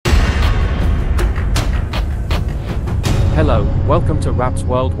Hello, welcome to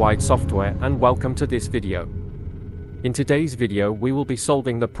RapzWorldWide software and welcome to this video. In today's video we will be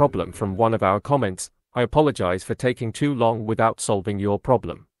solving the problem from one of our comments. I apologize for taking too long without solving your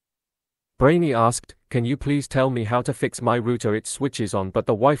problem. Brainy asked, can you please tell me how to fix my router? It switches on but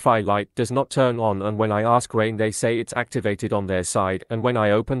the Wi-Fi light does not turn on, and when I ask Rain they say it's activated on their side, and when I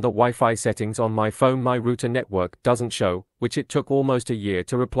open the Wi-Fi settings on my phone my router network doesn't show, which it took almost a year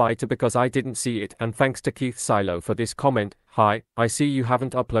to reply to because I didn't see it. And thanks to Keith Silo for this comment. Hi, I see you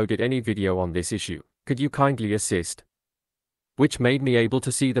haven't uploaded any video on this issue. Could you kindly assist? Which made me able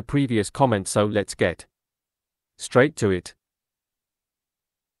to see the previous comment, so let's get straight to it.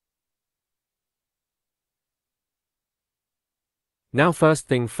 Now first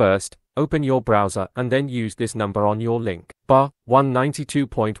thing first, open your browser and then use this number on your link bar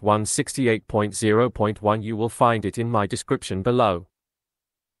 192.168.0.1. You will find it in my description below.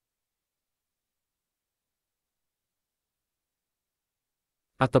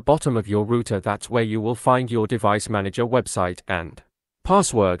 At the bottom of your router, that's where you will find your device manager website and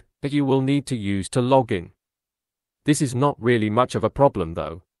password that you will need to use to log in. This is not really much of a problem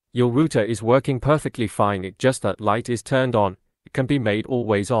though. Your router is working perfectly fine, it's just that light is turned on. It can be made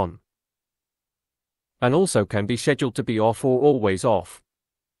always on, and also can be scheduled to be off or always off.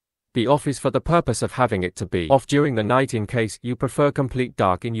 The off is for the purpose of having it to be off during the night in case you prefer complete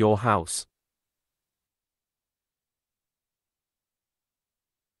dark in your house.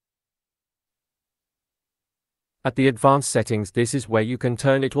 At the advanced settings, this is where you can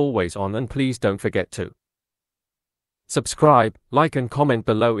turn it always on, and please don't forget to subscribe, like and comment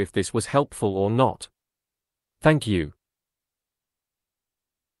below if this was helpful or not. Thank you.